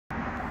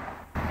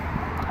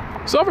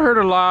So I've heard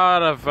a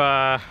lot of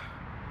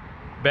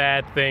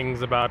bad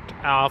things about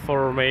Alfa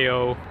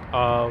Romeo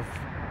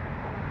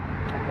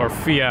or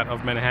Fiat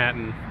of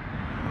Manhattan.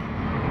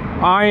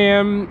 I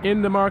am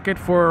in the market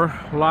for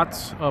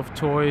lots of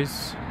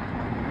toys,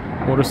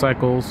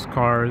 motorcycles,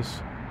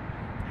 cars,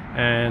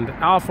 and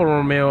Alfa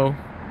Romeo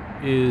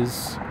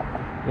is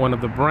one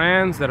of the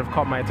brands that have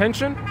caught my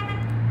attention.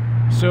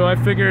 So I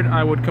figured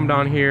I would come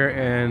down here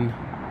and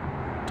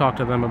talk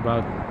to them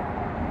about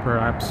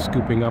perhaps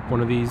scooping up one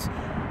of these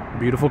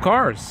beautiful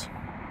cars.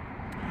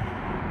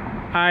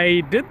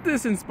 I did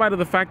this in spite of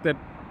the fact that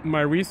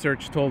my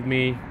research told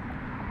me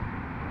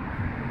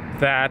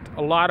that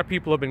a lot of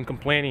people have been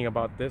complaining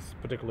about this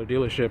particular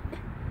dealership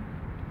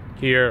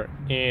here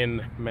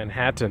in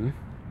Manhattan,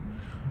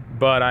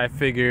 but I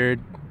figured,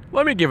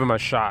 let me give them a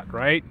shot,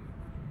 right?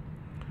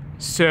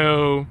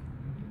 So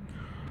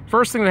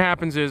first thing that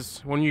happens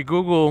is when you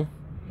Google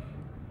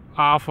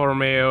Alfa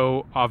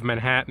Romeo of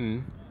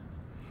Manhattan,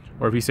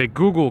 or if you say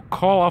Google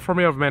call Alfa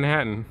Romeo of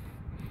Manhattan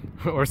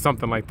or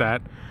something like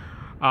that,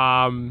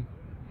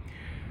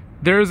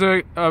 there's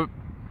a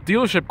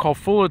dealership called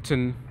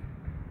Fullerton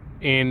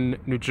in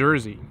New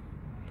Jersey.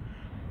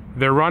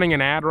 They're running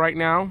an ad right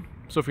now,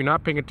 so if you're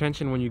not paying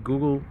attention when you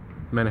Google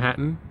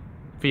Manhattan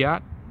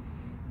Fiat,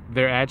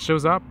 their ad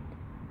shows up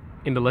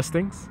in the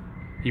listings,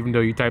 even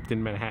though you typed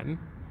in Manhattan,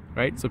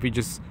 right? So if you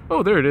just,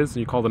 oh, there it is,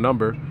 and you call the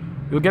number,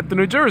 you'll get to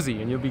New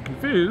Jersey, and you'll be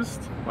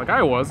confused, like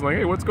I was, like,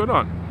 hey, what's going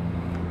on?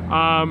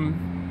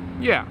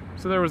 Yeah,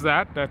 so there was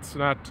that. That's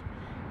not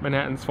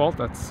Manhattan's fault.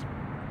 That's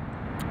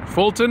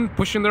Fulton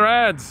pushing their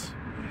ads.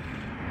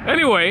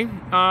 Anyway,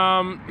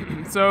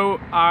 so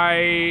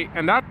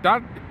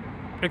that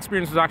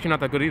experience was actually not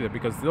that good either,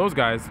 because those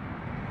guys,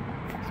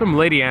 some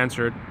lady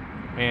answered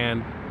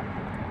and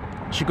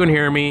she couldn't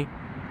hear me.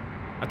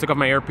 I took off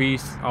my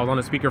earpiece. I was on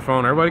a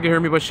speakerphone. Everybody could hear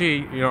me, but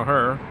she,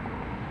 her,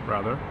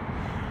 rather.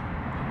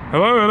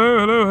 Hello, hello,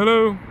 hello,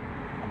 hello.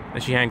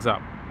 And she hangs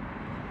up.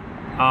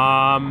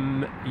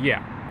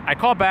 Yeah. I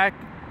call back.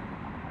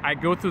 I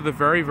go through the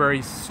very,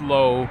 very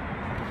slow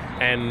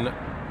and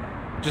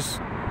I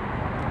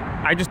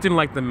just didn't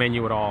like the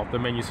menu at all, the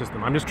menu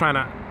system.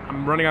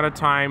 I'm running out of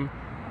time,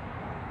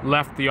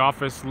 left the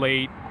office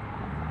late.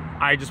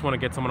 I just want to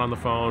get someone on the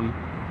phone.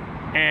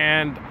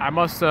 And I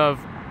must have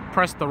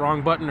pressed the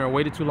wrong button or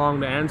waited too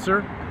long to answer,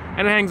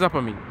 and it hangs up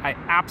on me. I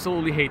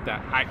absolutely hate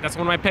that. That's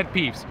one of my pet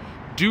peeves.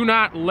 Do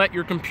not let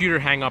your computer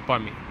hang up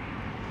on me,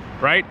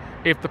 right?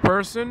 If the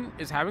person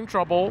is having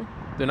trouble,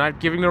 they're not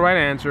giving the right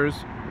answers,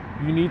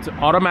 you need to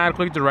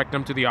automatically direct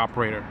them to the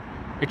operator.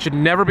 It should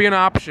never be an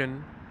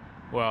option.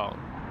 Well,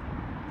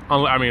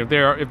 I mean,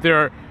 if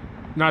they're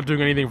not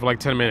doing anything for like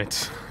 10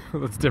 minutes,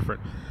 that's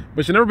different.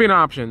 But it should never be an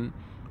option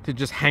to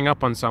just hang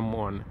up on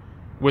someone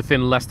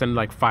within less than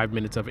like 5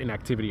 minutes of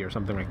inactivity or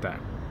something like that,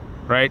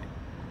 right?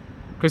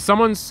 Because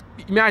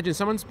imagine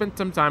someone spent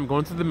some time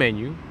going through the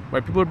menu,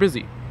 right? People are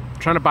busy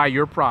trying to buy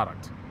your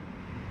product.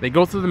 They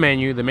go through the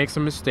menu, they make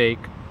some mistake,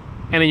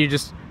 and then you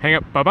just hang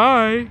up,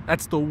 bye-bye.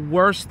 That's the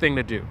worst thing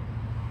to do.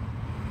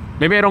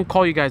 Maybe I don't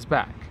call you guys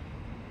back,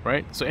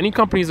 right? So any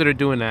companies that are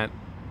doing that,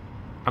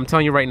 I'm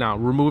telling you right now,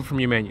 remove it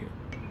from your menu.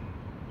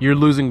 You're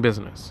losing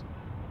business,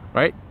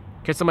 right?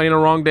 Catch somebody in a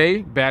wrong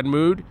day, bad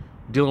mood,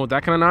 dealing with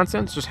that kind of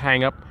nonsense, just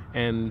hang up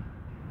and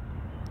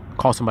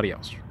call somebody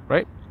else,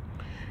 right?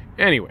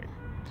 Anyway,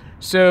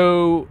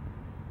 so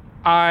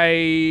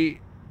I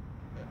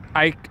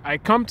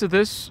come to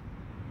this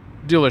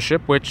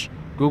dealership, which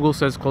Google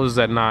says closes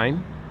at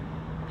 9.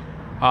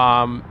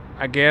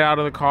 I get out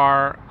of the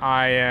car.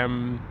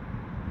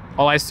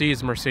 All I see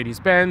is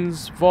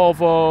Mercedes-Benz,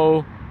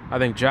 Volvo, I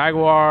think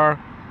Jaguar.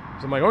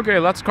 So I'm like, okay,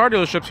 lots of car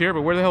dealerships here,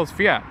 but where the hell is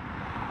Fiat?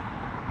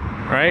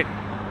 Right?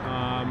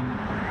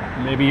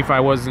 Maybe if I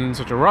wasn't in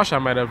such a rush, I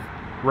might have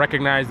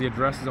recognized the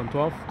addresses on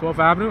 12th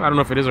Avenue. I don't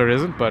know if it is or it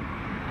isn't, but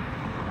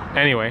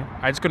anyway,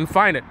 I just couldn't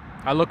find it.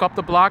 I look up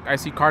the block, I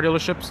see car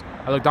dealerships.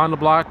 I look down the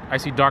block, I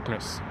see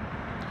darkness.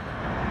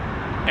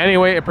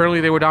 Anyway,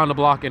 apparently they were down the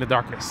block in the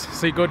darkness.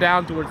 So you go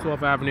down towards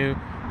 12th Avenue.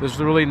 There's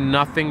really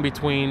nothing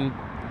between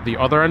the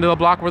other end of the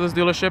block where there's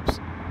dealerships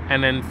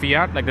and then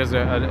Fiat. Like there's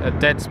a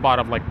dead spot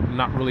of like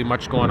not really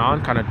much going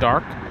on, kind of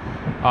dark.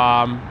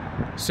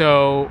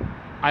 So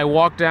I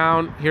walk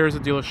down, here's the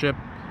dealership,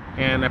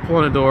 and I pull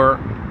on the door.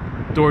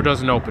 Door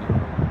doesn't open.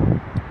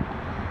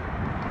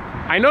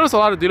 I noticed a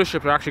lot of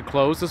dealerships are actually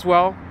closed as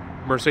well.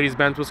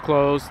 Mercedes-Benz was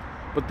closed,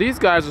 but these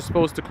guys are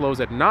supposed to close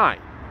at 9,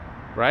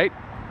 right?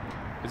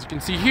 As you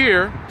can see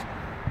here,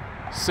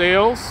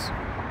 sales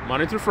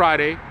Monday through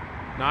Friday,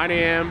 9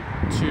 a.m.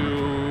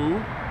 to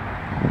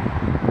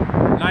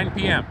 9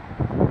 p.m.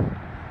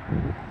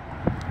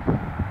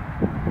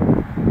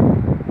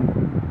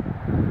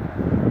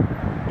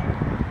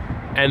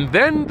 And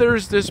then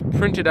there's this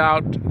printed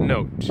out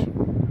note,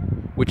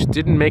 which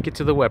didn't make it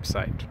to the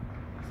website.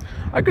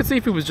 I could see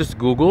if it was just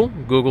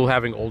Google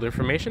having old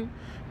information,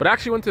 but I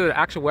actually went to the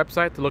actual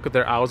website to look at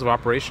their hours of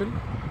operation,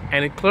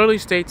 and it clearly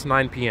states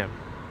 9 p.m.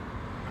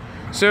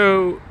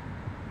 So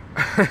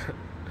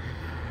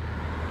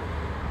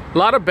A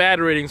lot of bad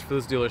ratings for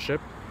this dealership.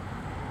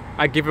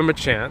 I give them a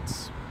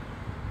chance.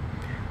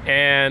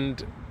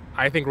 And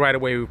I think right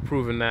away we've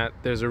proven that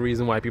there's a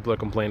reason why people are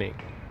complaining.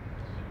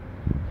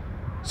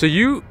 So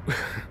to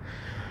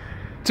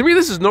me,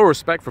 this is no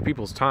respect for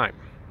people's time.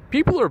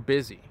 People are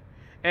busy.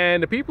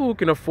 And the people who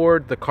can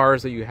afford the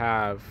cars that you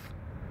have,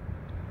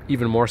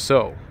 even more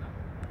so,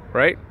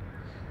 right?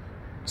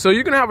 So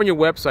you can have on your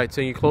website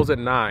saying you close at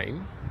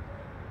 9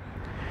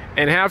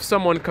 and have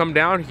someone come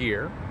down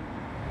here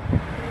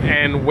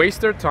and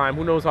waste their time,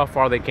 who knows how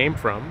far they came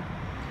from,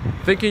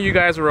 thinking you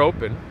guys are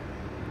open,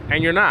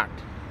 and you're not.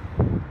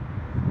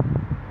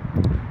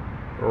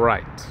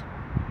 Right.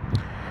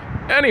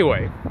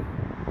 Anyway,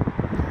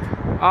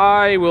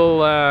 I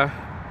will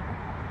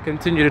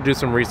continue to do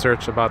some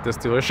research about this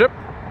dealership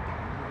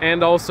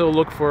and also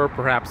look for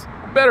perhaps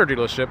better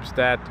dealerships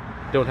that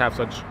don't have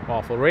such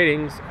awful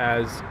ratings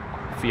as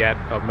Fiat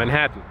of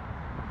Manhattan.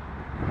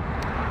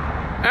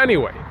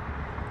 Anyway,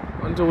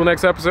 until the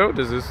next episode,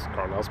 this is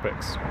Carlisle's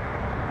Picks.